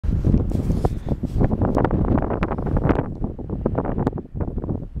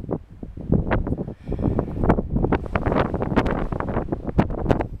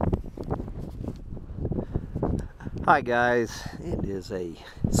Hi guys, it is a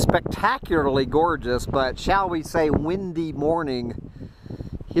spectacularly gorgeous, but shall we say windy morning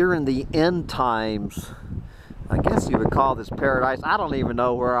here in the end times. I guess you would call this paradise. I don't even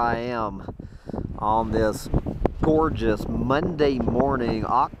know where I am on this gorgeous Monday morning,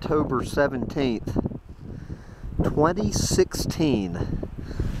 October 17th, 2016.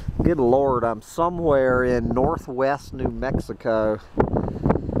 Good Lord, I'm somewhere in northwest New Mexico,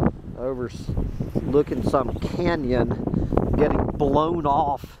 overlooking some canyon, getting blown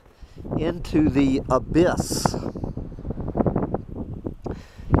off into the abyss.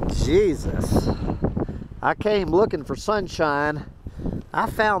 Jesus. I came looking for sunshine. I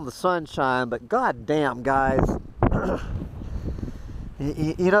found the sunshine, but goddamn, guys,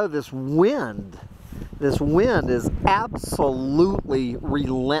 you know, this wind is absolutely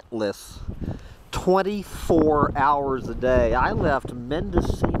relentless. 24 hours a day. I left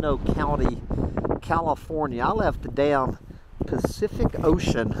Mendocino County, California. I left the damn Pacific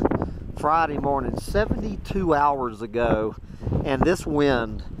Ocean Friday morning 72 hours ago, and this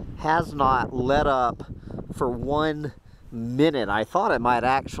wind has not let up for 1 minute. I thought it might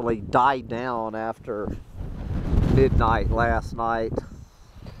actually die down after midnight last night,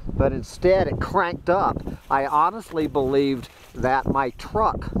 but instead it cranked up. I honestly believed that my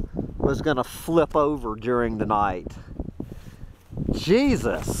truck was going to flip over during the night.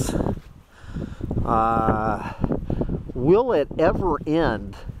 Jesus. Will it ever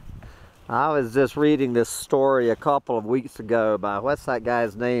end? I was just reading this story a couple of weeks ago by, what's that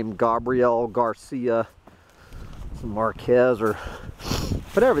guy's name? Gabriel Garcia Marquez, or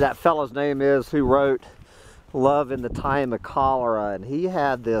whatever that fellow's name is, who wrote Love in the Time of Cholera. And he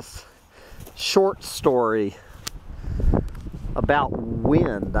had this short story about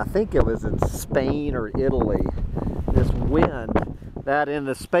wind. I think it was in Spain or Italy. This wind that in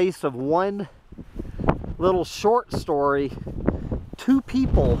the space of one little short story, 2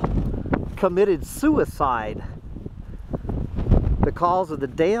 people committed suicide because of the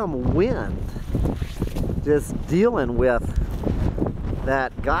damn wind. Just dealing with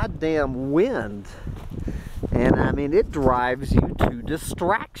that goddamn wind. And I mean, it drives you to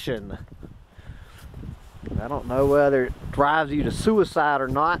distraction. I don't know whether it drives you to suicide or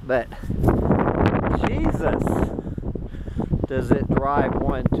not, but Jesus, does it drive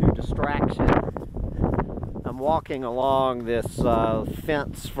one to distraction. I'm walking along this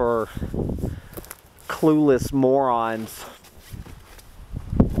fence for clueless morons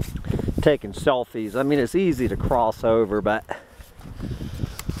taking selfies. I mean, it's easy to cross over, but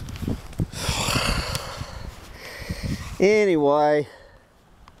anyway,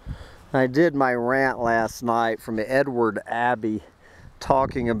 I did my rant last night from Edward Abbey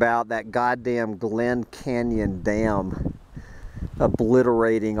talking about that goddamn Glen Canyon Dam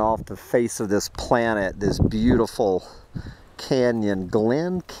obliterating off the face of this planet this beautiful canyon,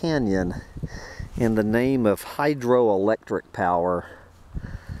 Glen Canyon, in the name of hydroelectric power.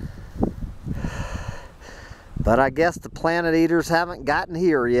 But I guess the planet eaters haven't gotten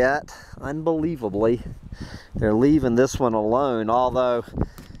here yet, unbelievably. They're leaving this one alone, although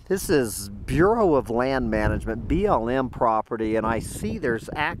this is Bureau of Land Management, BLM property, and I see there's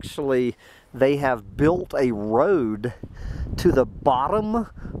actually, they have built a road to the bottom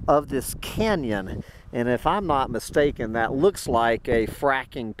of this canyon. And if I'm not mistaken, that looks like a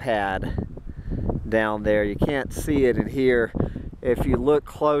fracking pad down there. You can't see it in here if you look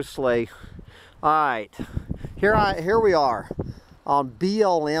closely. Alright, here we are on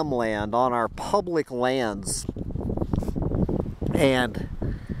BLM land, on our public lands. And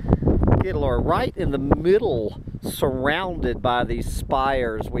good Lord, right in the middle, surrounded by these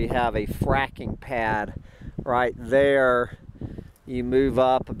spires, we have a fracking pad right there. You move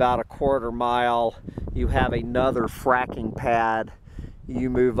up about a quarter mile, you have another fracking pad. You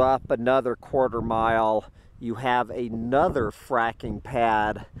move up another quarter mile, you have another fracking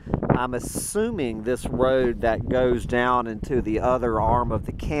pad. I'm assuming this road that goes down into the other arm of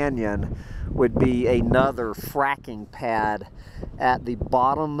the canyon would be another fracking pad at the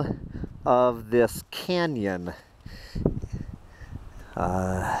bottom of this canyon.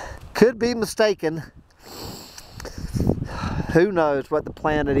 Could be mistaken. Who knows what the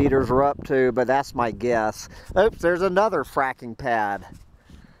planet eaters are up to, but that's my guess. Oops, there's another fracking pad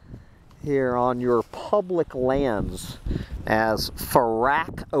here on your public lands, as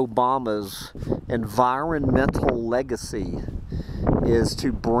Barack Obama's environmental legacy is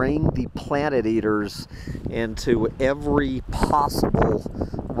to bring the planet eaters into every possible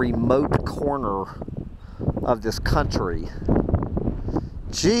remote corner of this country.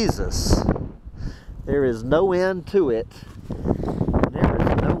 Jesus, there is no end to it. There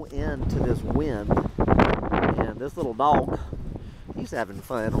is no end to this wind. And This little dog, he's having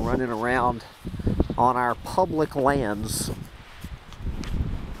fun running around on our public lands.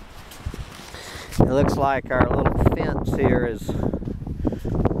 It looks like our little fence here is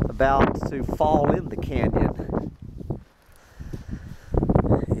about to fall in the canyon.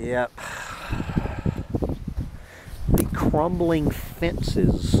 Yep. The crumbling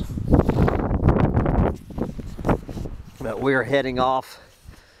fences. But we're heading off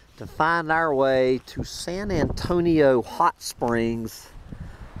to find our way to San Antonio Hot Springs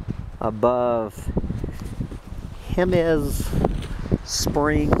above Jemez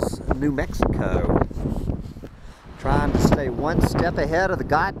Springs, New Mexico. Trying to stay one step ahead of the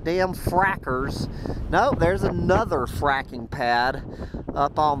goddamn frackers. Nope, there's another fracking pad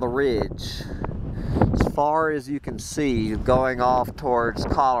up on the ridge. As far as you can see, going off towards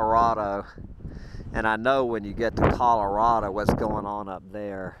Colorado. And I know when you get to Colorado what's going on up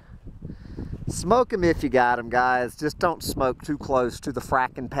there. Smoke them if you got them, guys. Just don't smoke too close to the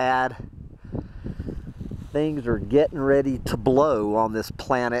fracking pad. Things are getting ready to blow on this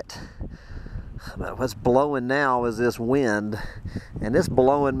planet. But what's blowing now is this wind. And it's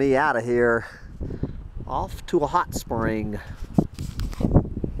blowing me out of here off to a hot spring.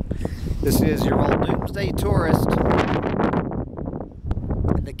 This is your old doomsday tourist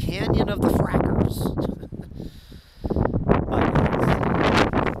in the canyon of the frackers.